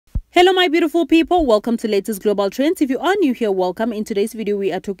Hello my beautiful people, welcome to latest global trends. If you are new here, welcome. In today's video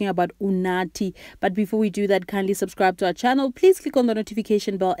we are talking about Unathi, but before we do that, kindly subscribe to our channel. Please click on the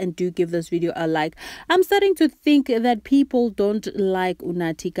notification bell and do give this video a like. I'm starting to think that people don't like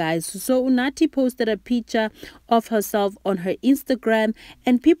Unathi, guys. So Unathi posted a picture of herself on her Instagram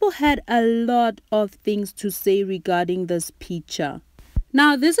and people had a lot of things to say regarding this picture.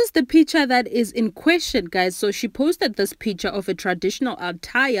 Now, this is the picture that is in question, guys. So she posted this picture of a traditional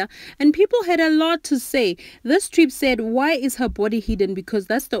attire and people had a lot to say. This trip said, why is her body hidden? Because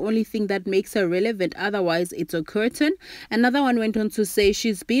that's the only thing that makes her relevant. Otherwise, it's a curtain. Another one went on to say,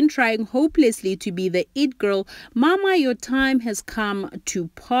 she's been trying hopelessly to be the it girl. Mama, your time has come to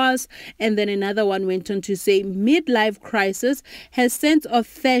pass. And then another one went on to say, midlife crisis. Her sense of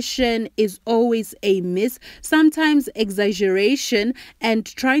fashion is always a miss. Sometimes exaggeration. And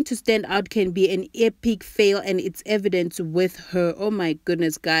trying to stand out can be an epic fail, and it's evident with her. Oh my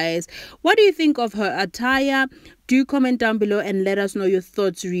goodness, guys. What do you think of her attire? Do comment down below and let us know your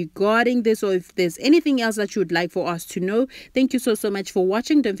thoughts regarding this, or if there's anything else that you would like for us to know. Thank you so much for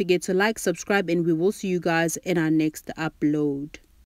watching. Don't forget to like, subscribe, and we will see you guys in our next upload.